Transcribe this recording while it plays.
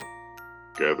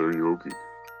Gather your gear.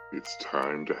 It's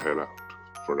time to head out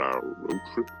for our road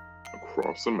trip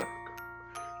across America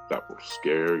that will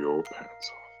scare your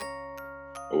pants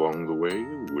off. Along the way,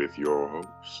 with your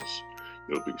hosts,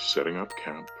 you'll be setting up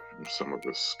camp in some of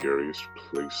the scariest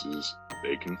places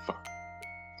they can find.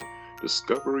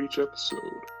 Discover each episode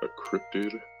a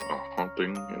cryptid, a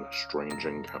haunting, and a strange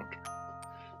encounter.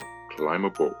 Climb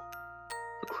aboard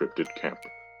a cryptid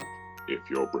camper if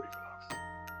you're brave enough.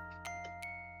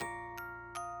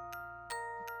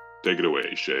 Take it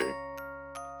away, Shay.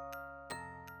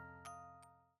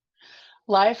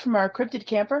 Live from our cryptid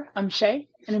camper, I'm Shay,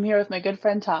 and I'm here with my good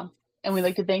friend Tom. And we'd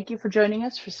like to thank you for joining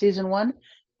us for Season 1,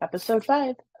 Episode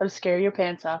 5 of Scare Your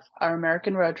Pants Off, our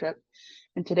American road trip.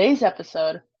 In today's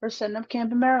episode, we're setting up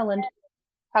camp in Maryland.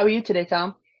 How are you today,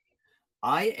 Tom?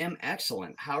 I am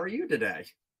excellent. How are you today?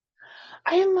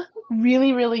 I am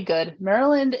really, really good.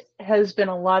 Maryland has been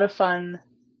a lot of fun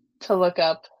to look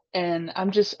up, and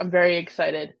I'm very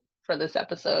excited for this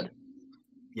episode.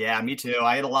 Yeah, me too.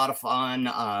 I had a lot of fun.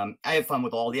 I had fun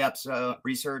with all the episode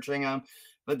researching them,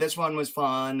 but this one was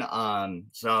fun.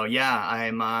 So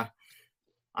yeah,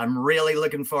 I'm really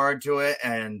looking forward to it,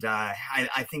 and I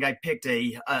think I picked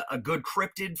a good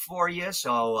cryptid for you.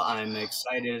 So I'm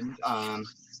excited to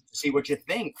see what you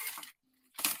think.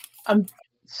 I'm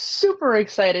super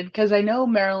excited because I know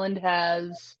Maryland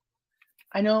has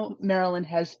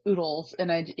oodles, and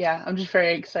I'm just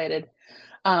very excited.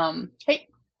 Hey,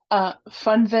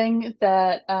 fun thing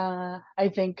that I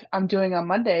think I'm doing on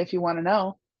Monday, if you want to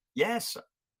know. Yes.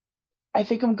 I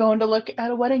think I'm going to look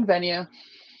at a wedding venue.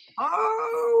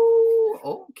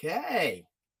 Oh, okay.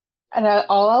 And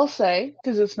all I'll say,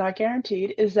 because it's not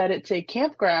guaranteed, is that it's a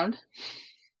campground.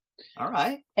 All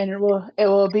right. And it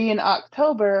will be in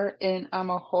October, and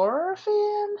I'm a horror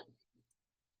fan.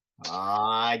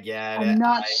 I get it. I'm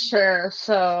not sure,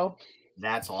 so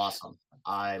that's awesome.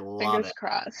 I love it. Fingers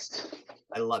crossed.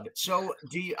 I love it. So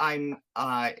do you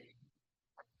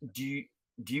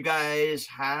guys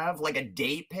have like a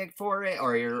date picked for it,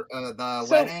 or your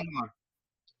wedding? Or?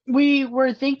 We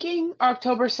were thinking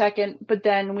October 2nd, but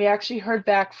then we actually heard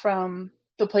back from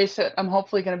the place that I'm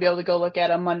hopefully going to be able to go look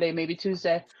at on Monday, maybe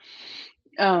Tuesday.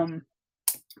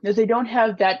 Because they don't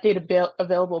have that date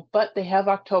available, but they have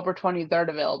October 23rd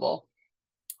available.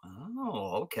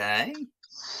 Oh, okay.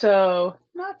 So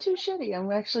not too shitty.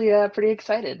 I'm actually pretty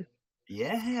excited.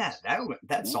 Yeah,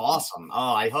 that's awesome.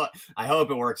 Oh, I hope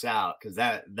it works out, because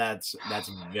that's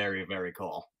very, very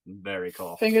cool. Very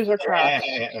cool. Fingers are crossed.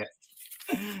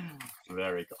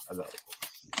 Very cool.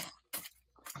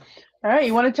 All right,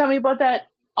 you want to tell me about that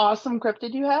awesome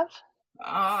cryptid you have?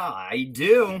 I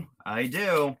do.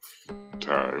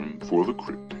 Time for the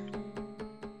cryptid.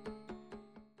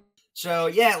 So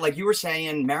yeah, like you were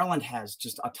saying, Maryland has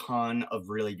just a ton of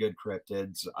really good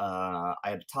cryptids. I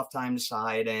had a tough time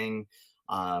deciding.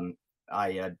 I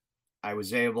narrowed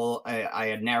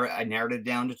it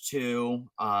down to two.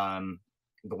 The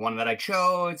one that I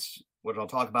chose, which I'll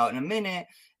talk about in a minute,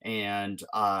 and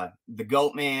the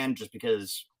Goat Man, just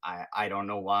because I don't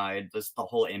know why, the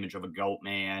whole image of a goat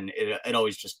man, it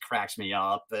always just cracks me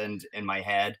up and in my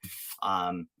head.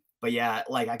 But yeah,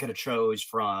 like I could have chose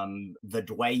from the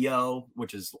Dwayo,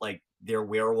 which is like their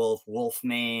werewolf,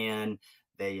 Wolfman.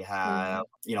 They have,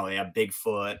 they have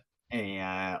Bigfoot,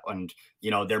 and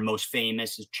their most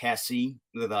famous is Chessie,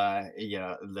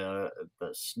 the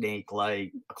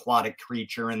snake-like aquatic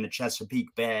creature in the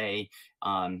Chesapeake Bay,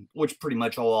 which pretty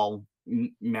much all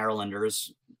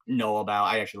Marylanders know about.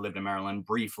 I actually lived in Maryland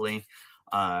briefly,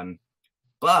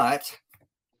 but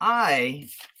I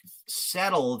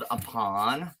settled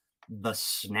upon the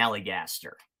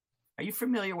Snallygaster. Are you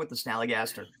familiar with the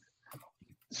Snallygaster?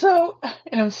 So,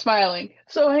 and I'm smiling.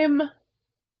 So I'm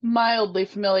mildly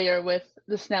familiar with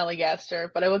the Snallygaster,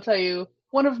 but I will tell you,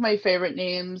 one of my favorite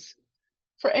names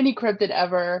for any cryptid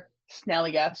ever,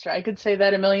 Snallygaster. I could say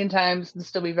that a million times and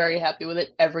still be very happy with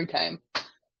it every time.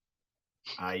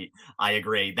 I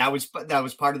agree. That was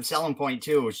part of the selling point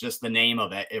too. It was just the name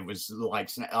of it. It was like,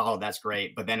 oh, that's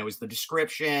great. But then it was the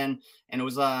description, and it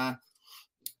was a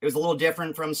little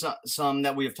different from some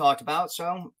that we have talked about.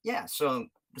 So yeah, so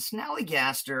the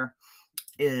Snallygaster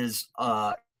is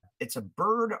it's a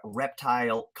bird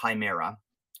reptile chimera.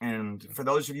 And for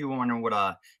those of you who wonder what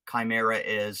a chimera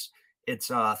is, it's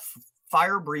a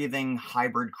fire-breathing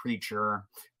hybrid creature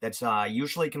that's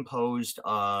usually composed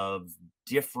of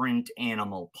different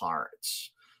animal parts.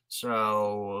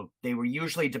 So they were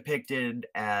usually depicted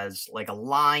as like a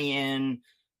lion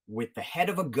with the head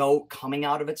of a goat coming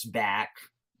out of its back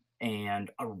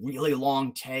and a really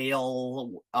long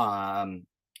tail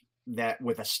that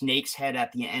with a snake's head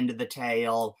at the end of the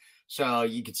tail. So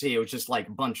you could see it was just like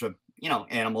a bunch of,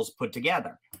 animals put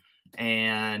together.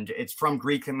 And it's from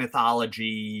Greek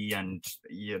mythology, and,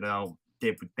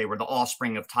 they were the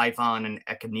offspring of Typhon and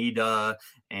Echinida,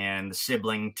 and the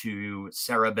sibling to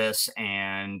Cerberus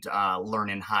and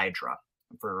Lernin Hydra,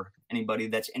 for anybody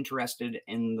that's interested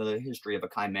in the history of a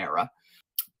chimera.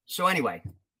 So anyway,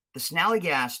 the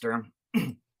Snallygaster,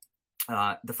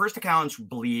 the first accounts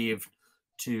believed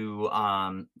to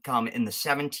come in the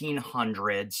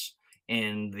 1700s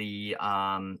in the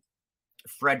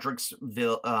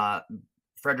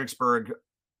Fredericksburg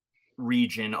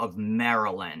region of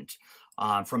Maryland,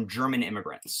 from German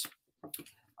immigrants.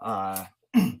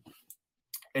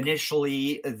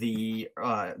 Initially,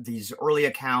 these early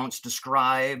accounts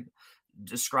described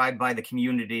by the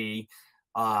community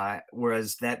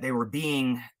was that they were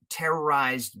being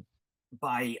terrorized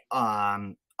by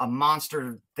a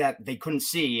monster that they couldn't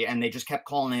see, and they just kept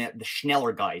calling it the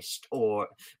Schnellergeist,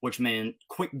 which meant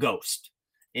quick ghost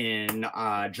in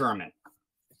German.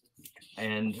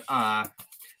 And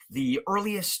the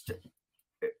earliest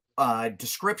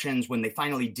descriptions, when they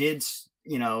finally did,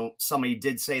 somebody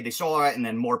did say they saw it, and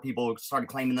then more people started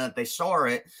claiming that they saw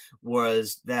it,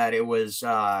 was that it was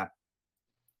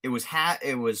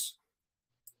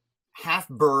half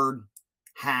bird,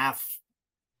 half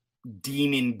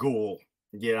demon ghoul,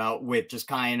 with just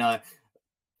kind of,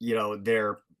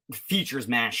 their features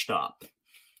mashed up.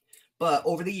 But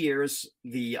over the years,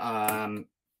 the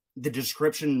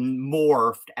description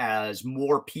morphed as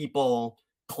more people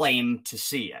claimed to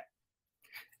see it.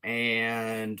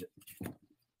 And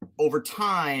over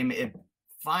time, it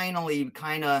finally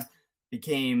kind of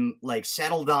became like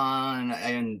settled on,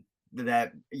 and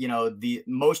that, the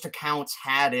most accounts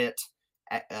had it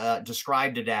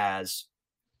described it as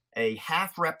a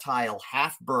half reptile,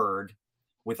 half bird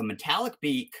with a metallic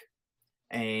beak,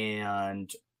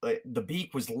 and the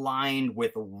beak was lined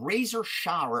with razor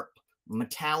sharp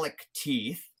metallic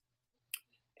teeth.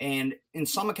 And in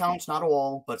some accounts, not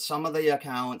all, but some of the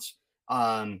accounts,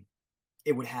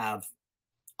 it would have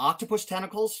octopus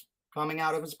tentacles coming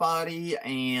out of its body,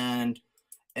 and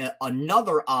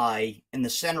another eye in the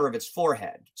center of its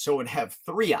forehead. So it would have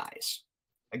 3 eyes.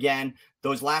 Again,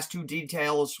 those last 2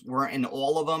 details weren't in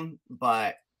all of them,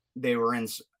 but they were in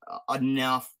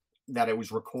enough that it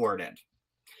was recorded.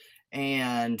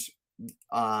 And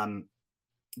the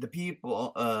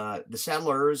people, the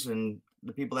settlers and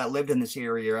the people that lived in this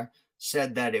area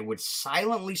said that it would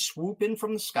silently swoop in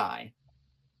from the sky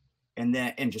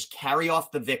and just carry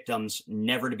off the victims,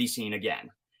 never to be seen again.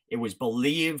 It was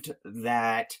believed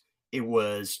that it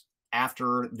was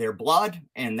after their blood,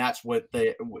 and that's what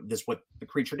the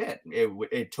creature did.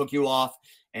 It took you off,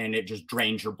 and it just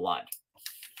drained your blood.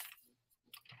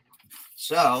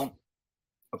 So,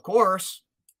 of course,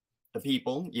 the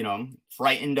people,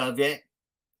 frightened of it,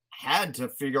 had to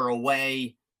figure a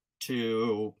way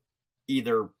to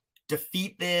either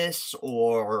defeat this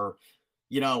or,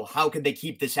 how could they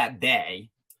keep this at bay?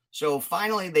 So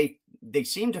finally, they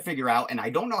seemed to figure out, and I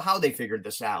don't know how they figured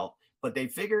this out, but they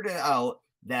figured it out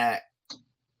that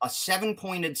a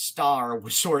 7-pointed star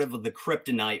was sort of the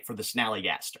kryptonite for the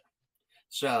Snallygaster.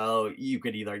 So you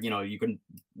could either, you can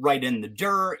write in the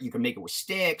dirt, you can make it with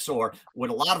sticks, or what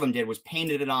a lot of them did was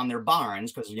painted it on their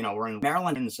barns, because, we're in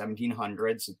Maryland in the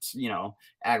 1700s. It's,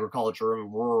 agriculture,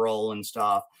 rural and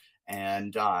stuff.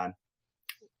 And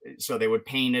so they would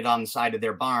paint it on the side of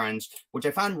their barns, which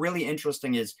I found really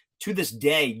interesting is, to this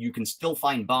day, you can still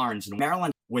find barns in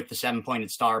Maryland with the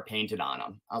 7-pointed star painted on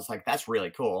them. I was like, that's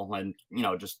really cool. And,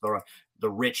 just the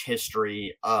rich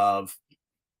history of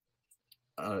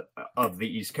the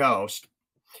East Coast.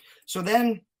 So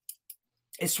then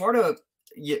it sort of,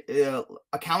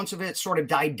 accounts of it sort of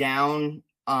died down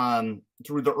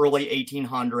through the early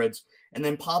 1800s, and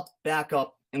then popped back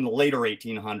up in the later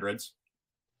 1800s.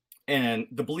 And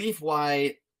the belief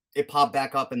why it popped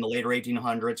back up in the later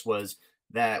 1800s was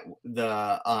that it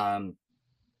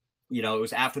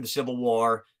was after the Civil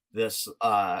War.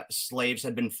 The slaves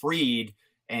had been freed,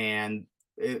 and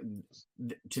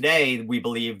today we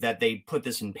believe that they put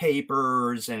this in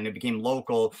papers and it became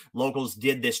local. Locals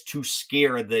did this to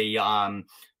scare the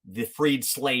freed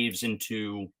slaves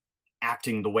into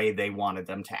acting the way they wanted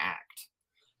them to act.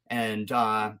 And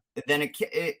then it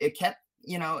kept,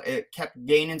 it kept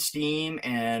gaining steam,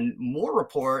 and more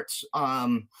reports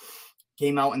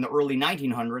came out in the early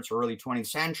 1900s or early 20th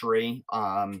century,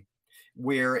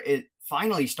 where it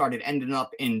finally started ending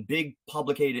up in big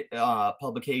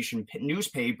publication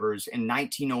newspapers in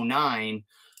 1909,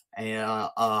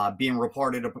 being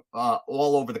reported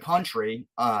all over the country.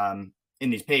 in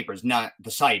these papers, not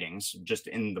the sightings, just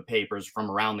in the papers from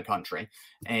around the country.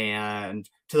 And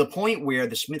to the point where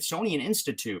the Smithsonian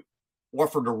Institute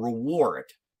offered a reward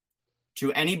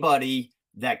to anybody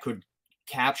that could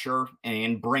capture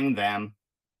and bring them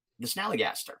the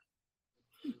Snallygaster.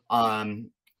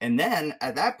 And then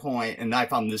at that point, and I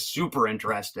found this super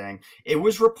interesting, it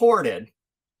was reported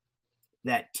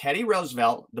that Teddy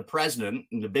Roosevelt, the president,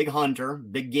 the big hunter,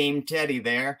 big game Teddy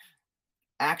there,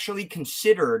 actually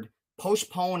considered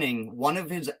postponing one of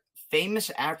his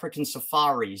famous African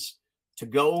safaris to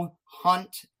go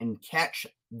hunt and catch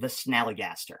the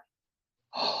Snallygaster.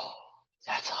 Oh,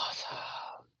 that's awesome.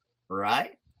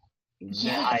 Right?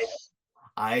 Yes.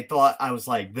 I thought, I was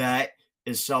like, that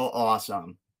is so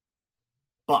awesome.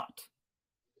 But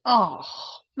Oh,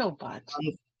 no buts.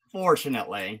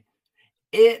 unfortunately,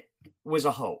 it was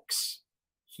a hoax.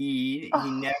 He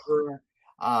never,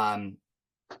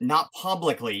 not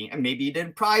publicly, and maybe he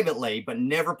did privately, but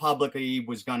never publicly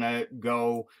was gonna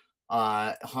go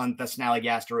hunt the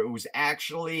Snallygaster. It was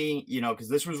actually, because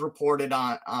this was reported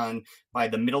on by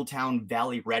the Middletown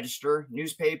Valley Register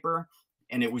newspaper,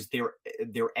 and it was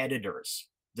their editors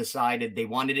decided they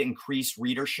wanted to increase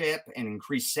readership and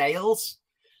increase sales,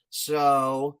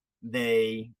 so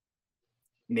they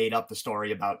made up the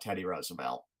story about Teddy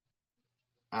Roosevelt.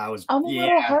 I'm a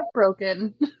little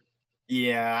heartbroken.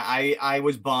 Yeah, I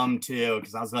was bummed too,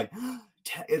 because I was like,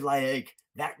 like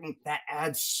that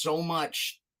adds so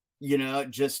much,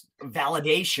 just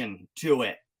validation to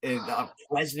it. A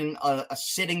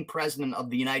sitting president of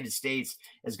the United States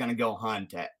is going to go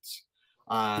hunt it.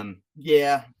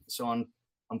 So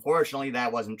unfortunately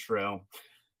that wasn't true.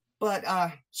 But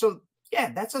so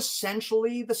yeah, that's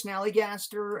essentially the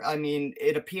Snallygaster. I mean,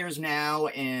 it appears now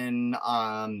in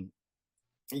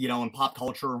in pop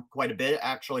culture quite a bit,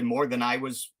 actually, more than I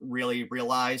was really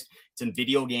realized. It's in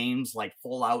video games like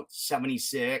Fallout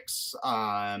 76,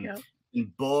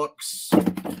 in books,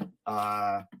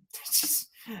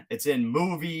 it's in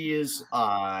movies.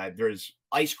 There's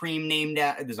ice cream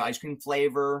there's ice cream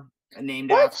flavor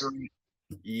named after it.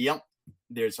 Yep.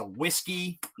 There's a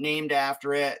whiskey named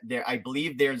after it. I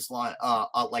believe there's like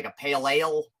a pale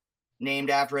ale named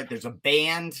after it. There's a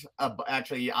band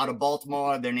actually out of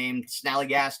Baltimore. They're named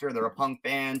Snallygaster. They're a punk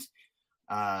band.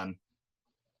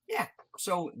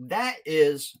 So that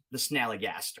is the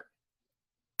Snallygaster.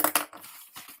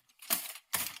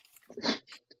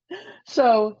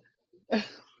 So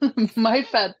my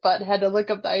fat butt had to look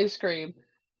up the ice cream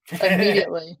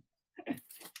immediately.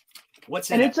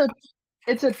 What's in it?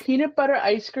 It's a peanut butter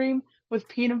ice cream with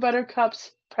peanut butter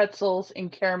cups, pretzels,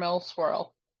 and caramel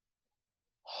swirl.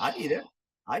 I'd eat it.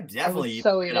 I'd definitely eat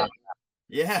it.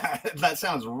 Yeah, that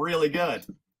sounds really good.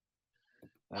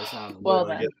 That sounds well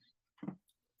really good.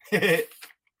 Then.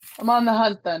 I'm on the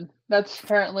hunt then. That's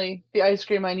apparently the ice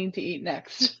cream I need to eat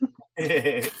next.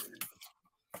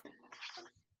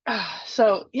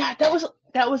 So yeah, that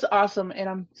was awesome, and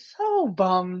I'm so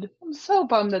bummed. I'm so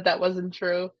bummed that wasn't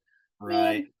true. Right.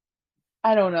 Man,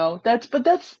 I don't know. That's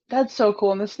so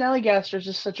cool. And the Snallygaster is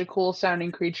just such a cool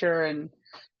sounding creature, and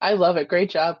I love it. Great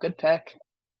job. Good pick.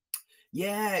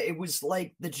 Yeah, it was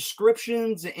like the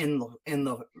descriptions in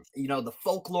the the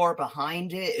folklore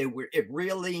behind it. It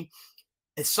really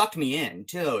sucked me in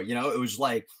too. It was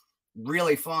like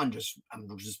really fun.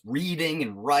 I'm just reading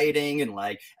and writing and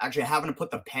like actually having to put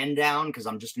the pen down because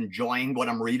I'm just enjoying what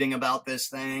I'm reading about this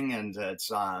thing. And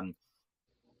it's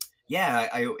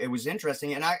it was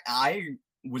interesting, and I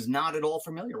was not at all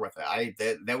familiar with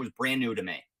it. That was brand new to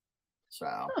me.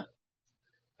 So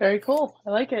very cool. I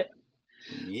like it.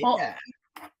 Yeah. Well,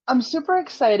 I'm super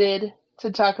excited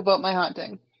to talk about my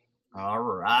haunting. All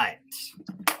right.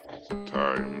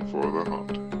 Time for the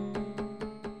hunt.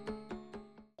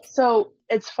 So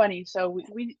it's funny. So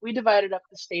we divided up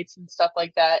the states and stuff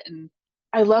like that, and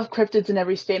I love cryptids in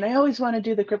every state, and I always want to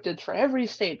do the cryptids for every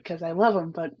state because I love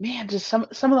them. But man, just some of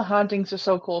the hauntings are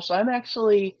so cool. So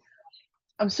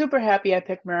I'm super happy I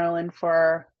picked Maryland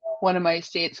for one of my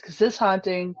states because this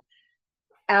haunting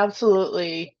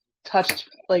absolutely touched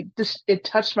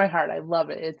my heart. I love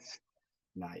it. It's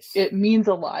nice. It means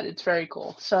a lot. It's very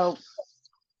cool. So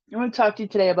I want to talk to you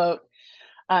today about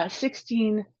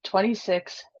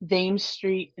 1626 Thames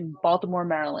Street in Baltimore,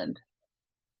 Maryland. Do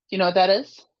you know what that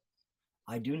is?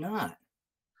 I do not.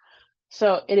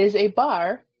 So it is a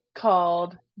bar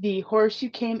called the Horse You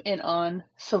Came In On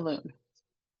Saloon.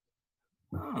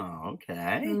 Oh,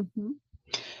 okay. Mm-hmm.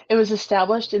 It was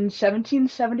established in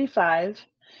 1775,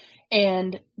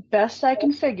 and best I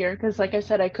can figure, because like I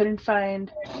said, I couldn't find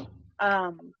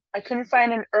an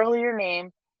earlier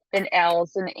name than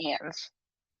Al's and Ann's.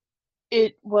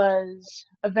 it was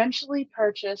eventually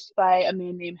purchased by a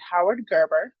man named Howard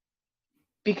Gerber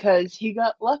because he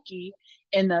got lucky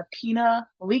in the Pina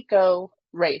Lico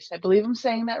race. I believe I'm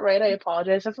saying that right. I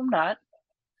apologize if I'm not.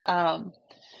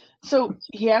 So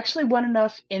he actually won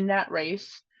enough in that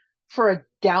race for a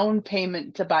down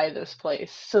payment to buy this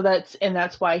place. So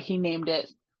that's why he named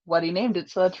it what he named it.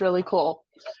 So that's really cool.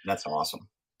 That's awesome.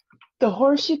 The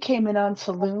Horse You Came In On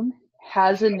Saloon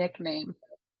has a nickname.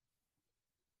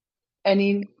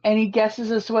 Any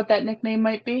guesses as to what that nickname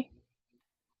might be?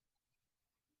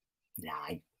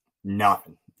 Yeah,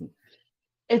 nothing.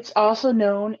 It's also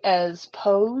known as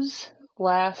Poe's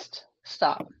Last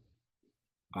Stop.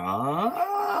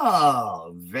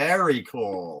 Oh, very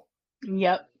cool.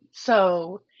 Yep.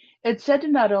 So it's said to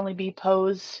not only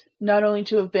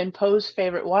to have been Poe's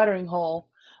favorite watering hole,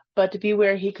 but to be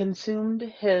where he consumed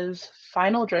his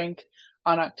final drink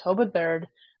on October 3rd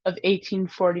of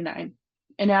 1849.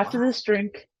 And after this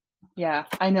drink, yeah,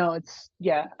 I know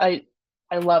I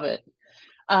love it.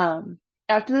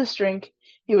 After this drink,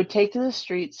 he would take to the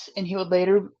streets and he would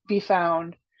later be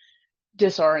found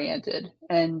disoriented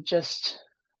and just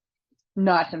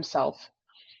not himself.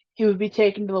 He would be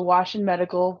taken to the Washington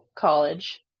Medical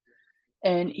College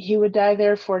and he would die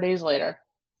there 4 days later.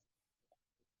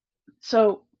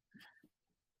 So,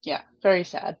 yeah, very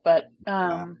sad. But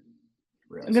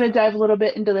really I'm going to sad. dive a little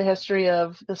bit into the history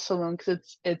of the saloon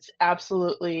because it's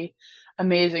absolutely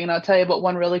amazing. And I'll tell you about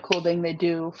one really cool thing they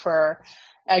do for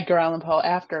Edgar Allan Poe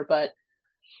after. But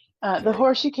the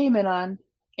Horse You Came In On,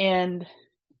 and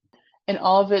in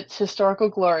all of its historical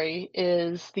glory,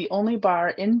 is the only bar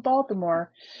in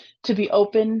Baltimore to be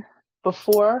open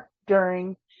before,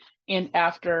 during, and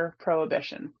after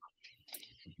Prohibition.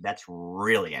 That's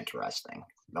really interesting.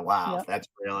 Wow, Yep. That's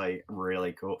really,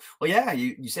 really cool. Well, yeah,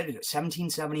 you said it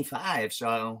 1775,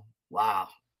 so wow.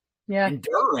 Yeah.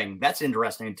 And that's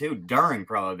interesting too, during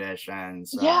Prohibition.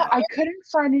 So. Yeah, I couldn't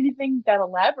find anything that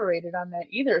elaborated on that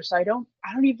either. So I don't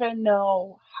even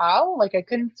know how. Like I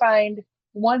couldn't find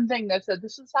one thing that said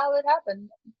this is how it happened.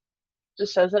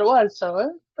 Just says that it was. So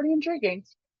it's pretty intriguing.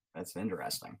 That's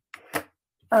interesting.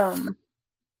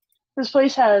 This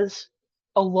place has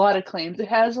a lot of claims. It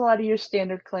has a lot of your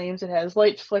standard claims. It has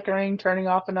lights flickering, turning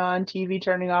off and on, TV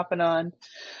turning off and on.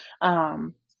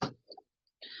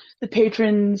 The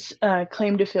patrons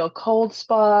claim to feel cold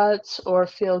spots or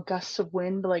feel gusts of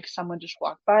wind like someone just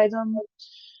walked by them.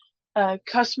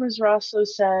 Customers are also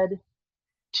said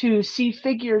to see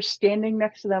figures standing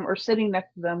next to them or sitting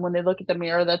next to them when they look at the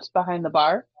mirror that's behind the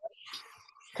bar.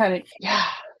 Kind of, yeah,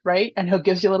 right? I know it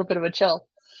gives you a little bit of a chill.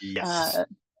 Yes.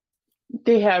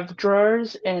 They have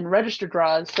drawers and register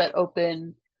drawers that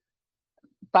open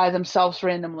by themselves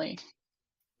randomly.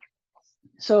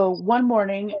 So one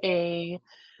morning, a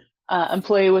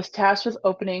employee was tasked with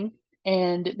opening,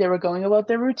 and they were going about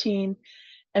their routine,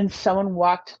 and someone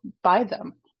walked by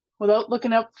them. Without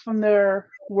looking up from their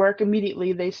work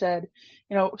immediately, they said,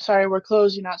 sorry, we're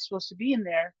closed, you're not supposed to be in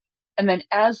there. And then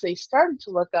as they started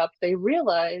to look up, they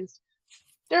realized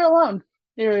they're alone.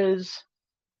 There is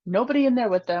nobody in there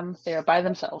with them. They are by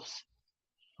themselves.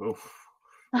 Oof.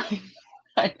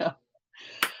 I know.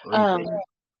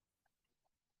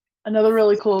 Another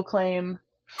really cool claim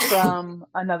from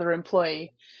another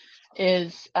employee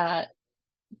is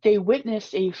they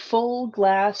witnessed a full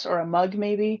glass or a mug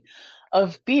maybe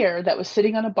of beer that was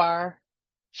sitting on a bar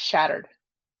shattered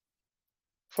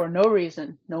for no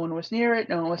reason. No one was near it.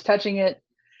 No one was touching it.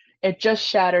 It just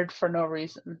shattered for no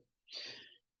reason.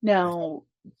 Now,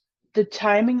 the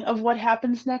timing of what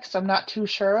happens next, I'm not too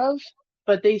sure of,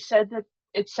 but they said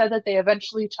that they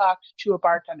eventually talked to a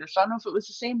bartender. So I don't know if it was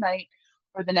the same night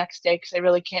or the next day because I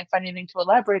really can't find anything to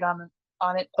elaborate on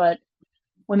it. But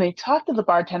when they talked to the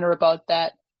bartender about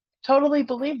that, totally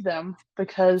believed them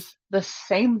because the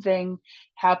same thing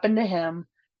happened to him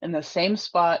in the same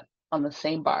spot on the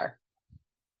same bar.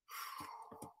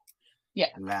 Yeah.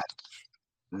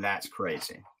 That's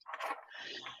crazy.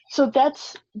 So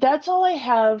that's all I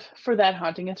have for that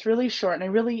haunting. It's really short,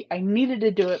 and I needed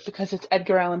to do it because it's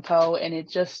Edgar Allan Poe, and it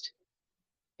just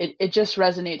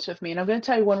resonates with me. And I'm going to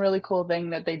tell you one really cool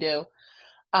thing that they do.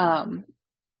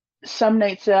 Some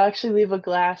nights they'll actually leave a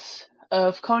glass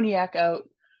of cognac out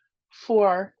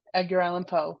for Edgar Allan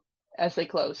Poe as they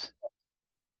close.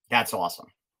 That's awesome.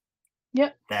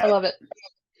 Yep, I love it.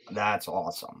 That's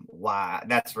awesome. Wow,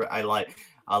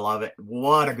 I love it.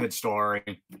 What a good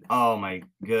story. Oh my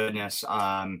goodness.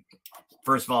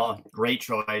 First of all, great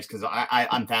choice because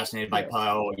I'm fascinated by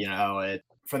Poe.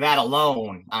 For that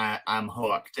alone, I'm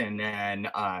hooked. And then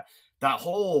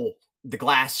the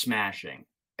glass smashing.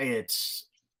 It's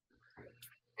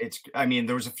I mean,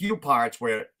 there was a few parts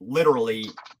where literally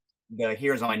the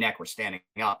hairs on my neck were standing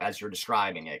up as you're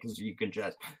describing it, because you can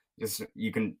just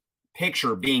you can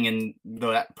picture being in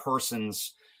that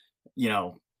person's, you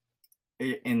know,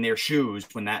 in their shoes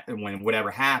when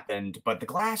whatever happened. But the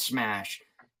glass smash,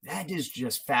 that is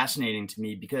just fascinating to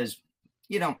me, because,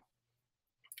 you know,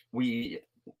 we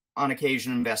on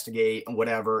occasion investigate and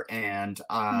whatever, and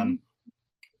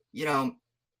you know,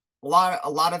 a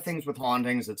lot of things with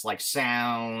hauntings, it's like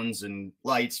sounds and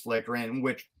lights flickering,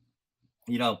 which,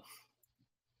 you know,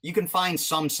 you can find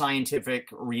some scientific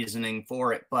reasoning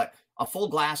for it, but a full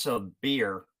glass of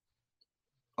beer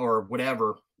or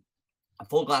whatever, a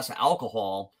full glass of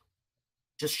alcohol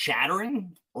just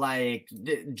shattering, like,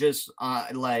 just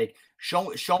like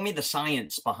show me the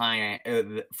science behind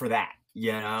for that,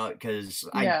 you know, because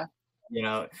you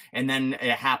know, and then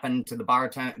it happened to the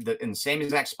bartender in the same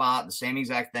exact spot, the same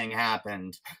exact thing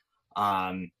happened.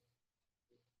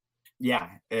 Yeah,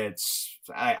 it's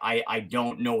I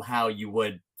don't know how you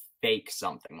would fake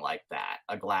something like that,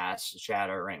 a glass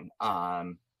shattering. Yeah,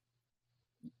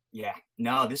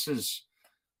 no, this is,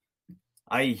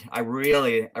 I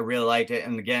really liked it.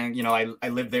 And again, you know, I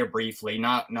lived there briefly,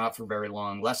 not for very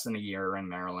long, less than a year in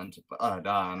Maryland, but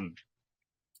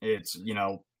it's, you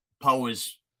know, Poe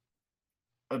is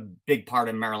a big part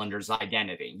of Marylanders'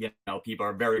 identity. You know, people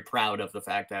are very proud of the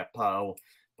fact that Poe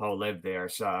lived there.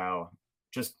 So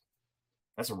just,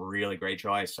 that's a really great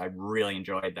choice. I really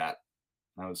enjoyed that.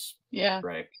 That was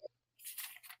great.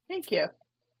 Thank you.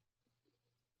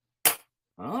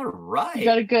 All right. You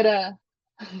got a good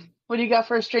what do you got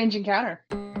for a strange encounter?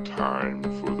 Time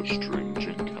for the strange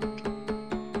encounter.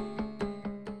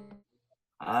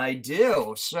 I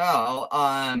do. So,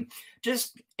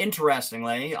 just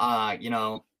interestingly, you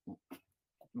know,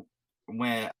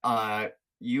 when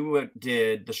you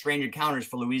did the strange encounters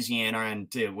for Louisiana,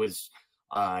 and it was,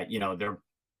 you know, there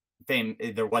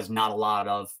was not a lot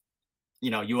of, you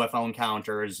know, UFO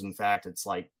encounters. In fact, it's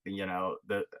like, you know,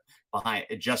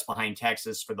 just behind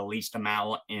Texas for the least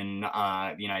amount in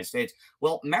the United States.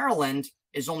 Well, Maryland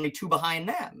is only 2 behind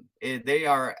them. They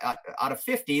are out of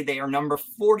 50, they are number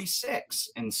 46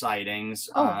 in sightings.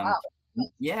 Oh, wow.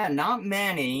 Yeah, not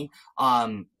many.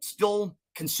 Still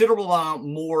considerable amount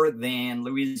more than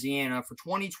Louisiana. For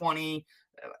 2020,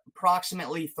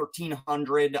 approximately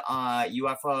 1,300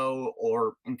 UFO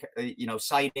or, you know,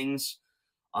 sightings,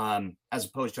 as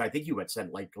opposed to, I think you had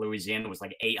said like Louisiana was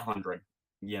like 800,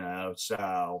 you know,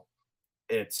 so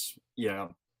it's, you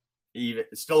know, even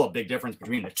still a big difference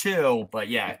between the two, but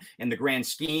yeah, in the grand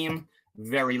scheme,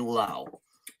 very low.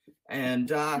 And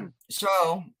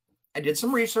so I did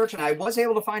some research, and I was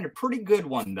able to find a pretty good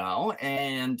one though,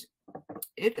 and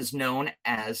it is known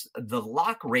as the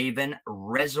Loch Raven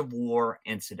Reservoir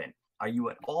Incident. Are you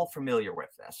at all familiar with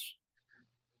this?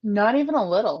 Not even a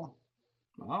little.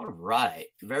 All right,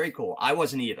 very cool. I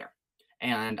wasn't either,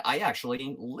 and I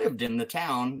actually lived in the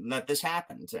town that this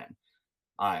happened in.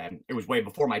 It was way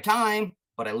before my time,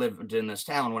 but I lived in this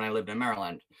town when I lived in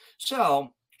Maryland.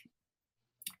 So,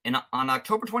 on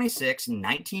October 26,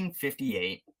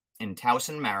 1958, in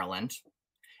Towson, Maryland,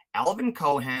 Alvin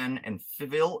Cohen and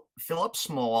Philip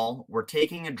Small were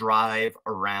taking a drive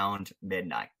around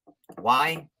midnight.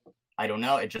 Why? I don't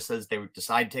know. It just says they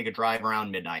decided to take a drive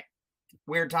around midnight.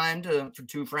 Weird time for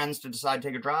 2 friends to decide to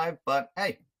take a drive, but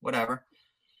hey, whatever.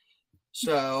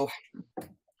 So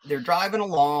they're driving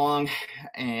along,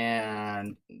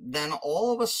 and then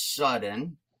all of a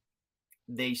sudden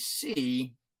they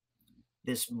see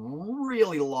this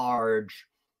really large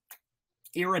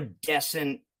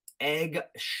iridescent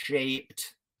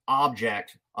egg-shaped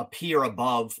object appear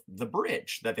above the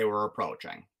bridge that they were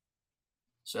approaching.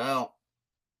 So,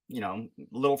 you know, a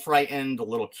little frightened, a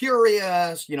little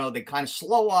curious, you know, they kind of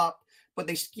slow up, but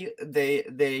they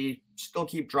still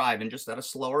keep driving just at a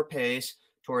slower pace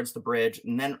towards the bridge.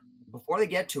 And then before they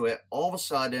get to it, all of a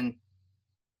sudden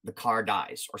the car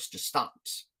dies or just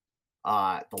stops.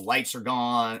 The lights are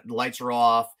gone, the lights are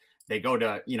off. They go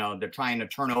to, you know, they're trying to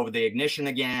turn over the ignition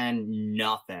again.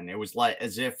 Nothing. It was like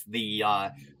as if the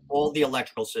all the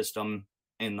electrical system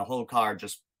in the whole car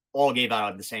just all gave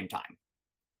out at the same time.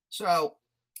 So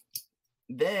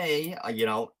they, you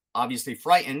know, obviously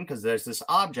frightened because there's this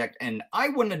object, and I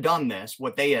wouldn't have done this,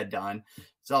 what they had done.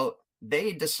 So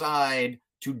they decide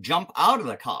to jump out of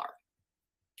the car.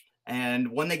 And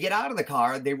when they get out of the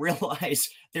car, they realize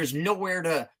there's nowhere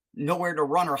to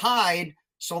run or hide.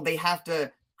 So they have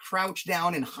to crouch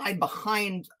down and hide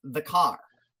behind the car.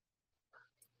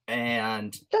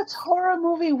 And that's horror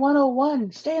movie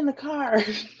 101. Stay in the car.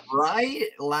 Right?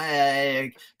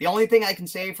 Like, the only thing I can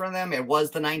say from them, it was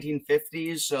the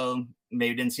 1950s. So,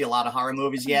 maybe didn't see a lot of horror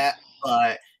movies yet,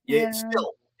 but it's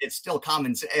still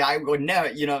common. I would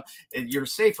never, you're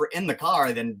safer in the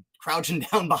car than crouching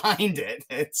down behind it.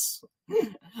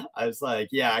 I was like,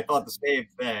 yeah, I thought the same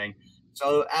thing.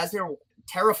 So as they're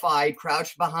terrified,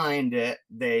 crouched behind it,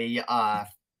 they're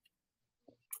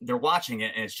watching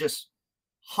it, and it's just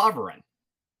hovering.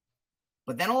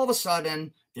 But then all of a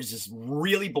sudden, there's this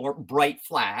really bright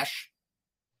flash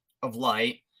of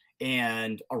light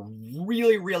and a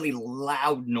really, really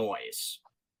loud noise.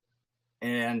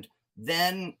 And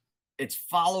then it's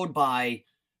followed by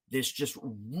this just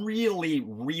really,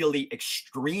 really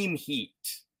extreme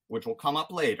heat, which will come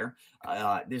up later,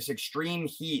 this extreme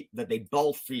heat that they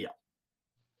both feel.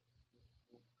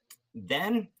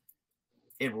 Then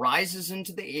it rises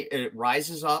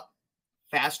up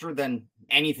faster than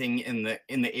anything in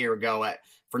the air go at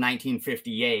for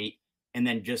 1958, and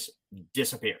then just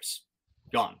disappears,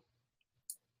 gone.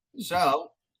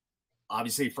 So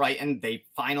obviously frightened, they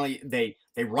finally they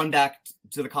run back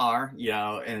to the car,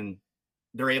 and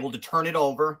they're able to turn it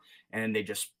over, and they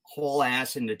just haul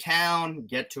ass into town,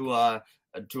 get to a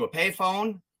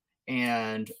payphone,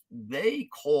 and they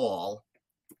call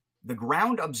the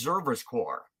Ground Observers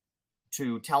Corps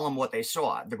to tell them what they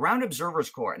saw. The Ground Observers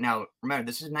Corps. Now, remember,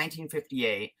 this is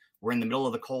 1958. We're in the middle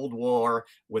of the Cold War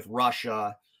with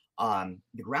Russia. The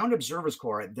Ground Observers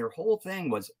Corps, their whole thing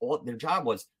was, their job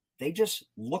was, they just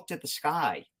looked at the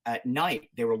sky at night.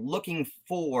 They were looking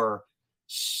for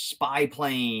spy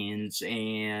planes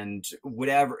and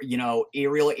whatever,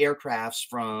 aerial aircrafts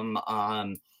from,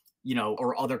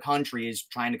 or other countries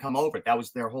trying to come over. That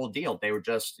was their whole deal. They were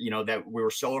just, that we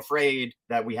were so afraid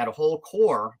that we had a whole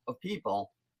corps of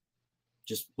people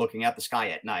just looking at the sky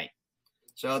at night.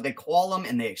 So they call them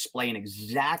and they explain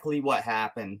exactly what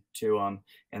happened to them.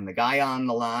 And the guy on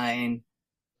the line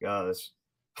goes,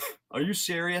 "Are you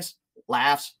serious?"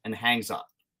 Laughs and hangs up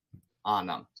on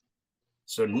them.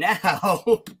 So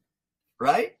now,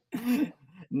 right?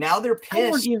 Now they're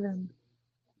pissed.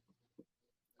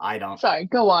 I don't. Sorry,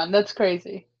 go on. That's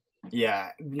crazy.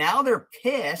 Yeah. Now they're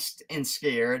pissed and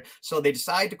scared. So they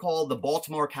decide to call the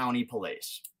Baltimore County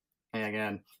Police. And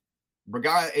again,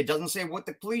 it doesn't say what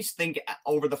the police think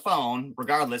over the phone.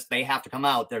 Regardless, they have to come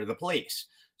out. They're the police.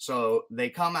 So they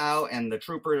come out, and the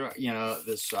trooper,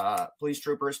 this police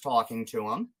trooper is talking to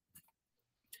them.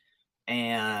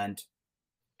 And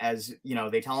as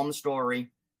they tell him the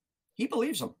story, he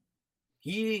believes them.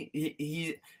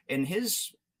 He in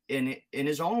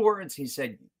his own words, he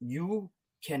said, "You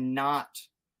cannot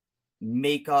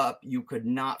make up, you could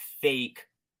not fake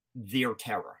their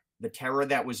terror. The terror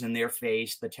that was in their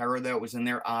face, the terror that was in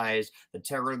their eyes, the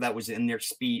terror that was in their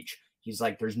speech." He's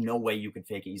like, "There's no way you could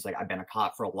fake it." He's like, "I've been a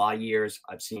cop for a lot of years.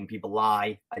 I've seen people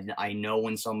lie. I know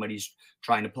when somebody's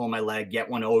trying to pull my leg, get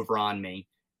one over on me."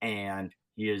 And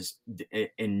he is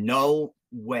in no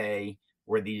way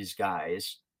were these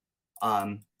guys,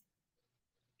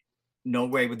 no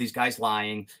way with these guys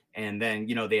lying. And then,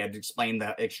 they had explained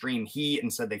the extreme heat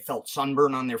and said they felt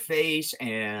sunburn on their face.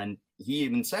 And he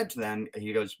even said to them,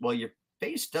 he goes, "Well, your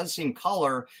face does seem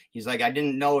color." He's like, "I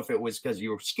didn't know if it was because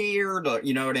you were scared or,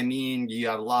 you know what I mean? You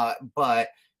have a lot," but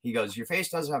he goes, "Your face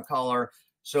does have color.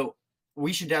 So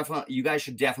you guys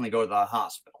should definitely go to the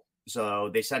hospital." So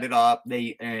they set it up.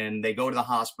 They go to the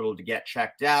hospital to get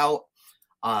checked out.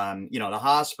 The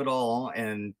hospital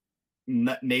and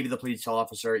maybe the police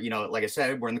officer, like I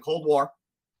said, we're in the Cold War.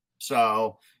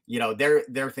 So,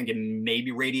 they're thinking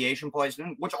maybe radiation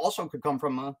poisoning, which also could come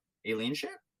from a alien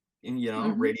ship.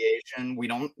 And, radiation, we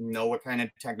don't know what kind of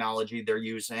technology they're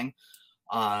using.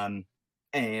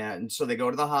 And so they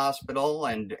go to the hospital,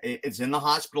 and it's in the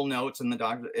hospital notes and the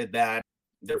doctor that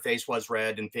their face was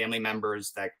red, and family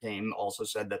members that came also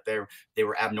said that they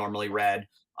were abnormally red.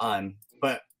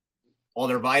 But all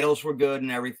their vitals were good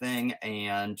and everything.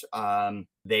 And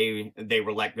they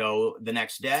were let go the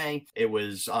next day. It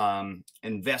was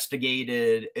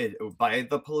investigated by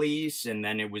the police, and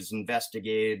then it was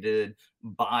investigated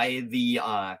by the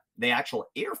actual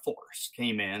Air Force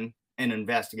came in and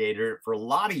investigated it for a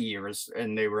lot of years,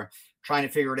 and they were trying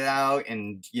to figure it out.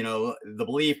 And, the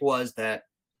belief was that,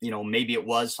 maybe it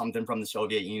was something from the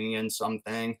Soviet Union,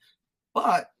 something,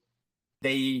 but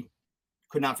they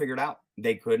could not figure it out.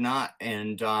 They could not.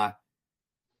 And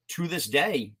to this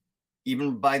day,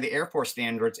 even by the Air Force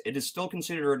standards, it is still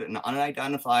considered an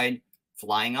unidentified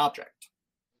flying object.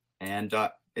 And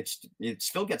it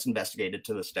still gets investigated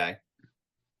to this day.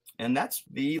 And that's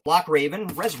the Loch Raven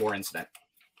Reservoir incident.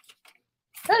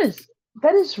 That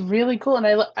is really cool. And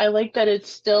I like that it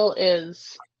still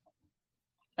is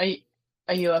a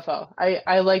UFO.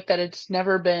 I like that it's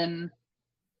never been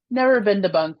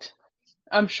debunked.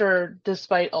 I'm sure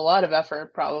despite a lot of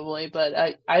effort probably, but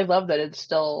I love that it's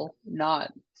still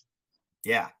not.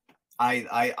 Yeah,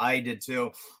 I did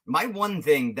too. The one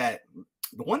thing that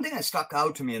stuck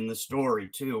out to me in the story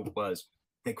too was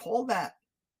they call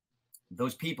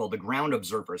those people the Ground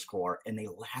Observers Corps, and they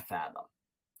laugh at them.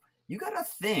 You got to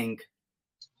think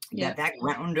that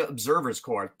Ground Observers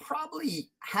Corps probably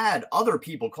had other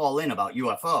people call in about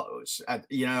UFOs,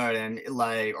 and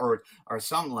like or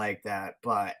something like that.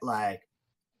 But like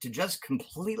to just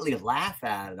completely laugh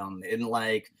at them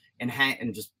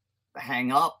and just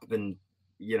hang up and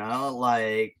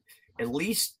like at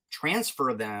least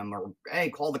transfer them or hey,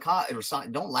 call the cop or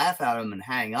something. Don't laugh at them and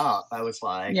hang up. I was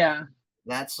like, yeah,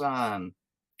 that's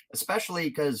especially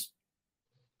because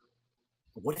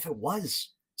what if it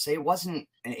was, say it wasn't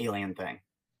an alien thing?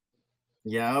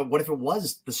 What if it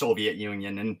was the Soviet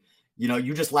Union and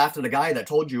you just laughed at a guy that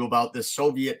told you about this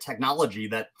Soviet technology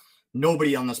that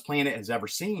nobody on this planet has ever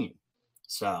seen?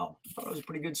 So I thought it was a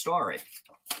pretty good story.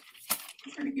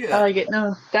 Pretty good. I like it.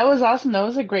 No, that was awesome. That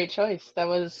was a great choice. That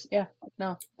was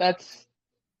that's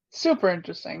super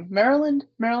interesting. Maryland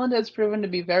has proven to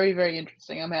be very, very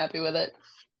interesting. I'm happy with it.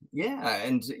 Yeah,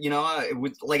 and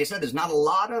like I said, there's not a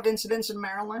lot of incidents in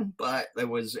Maryland, but that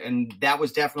was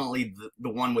definitely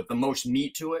the one with the most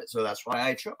meat to it. So that's why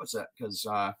I chose it, because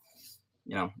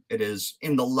it is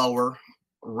in the lower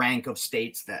rank of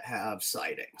states that have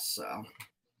sightings. So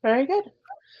very good.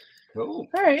 Cool.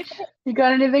 All right, you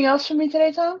got anything else for me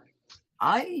today, Tom?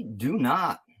 I do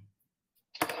not.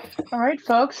 All right,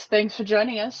 folks, thanks for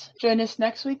joining us. Join us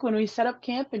next week when we set up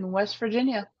camp in West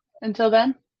Virginia. Until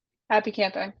then, happy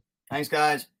camping. Thanks,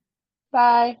 guys.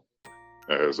 Bye.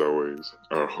 As always,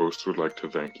 our host would like to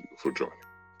thank you for joining.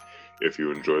 If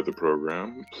you enjoyed the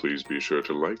program, please be sure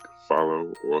to like,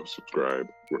 follow, or subscribe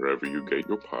wherever you get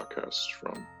your podcasts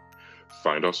from.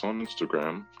 Find us on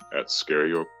Instagram at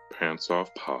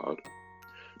ScareYourPantsOffPod,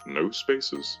 no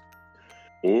spaces,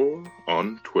 or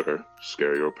on Twitter,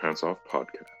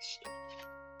 ScareYourPantsOffPodcast.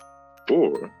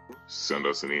 Or send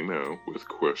us an email with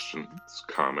questions,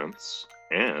 comments,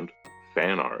 and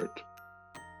fan art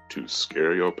to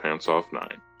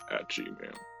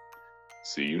ScareYourPantsOff9@gmail.com.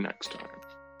 See you next time.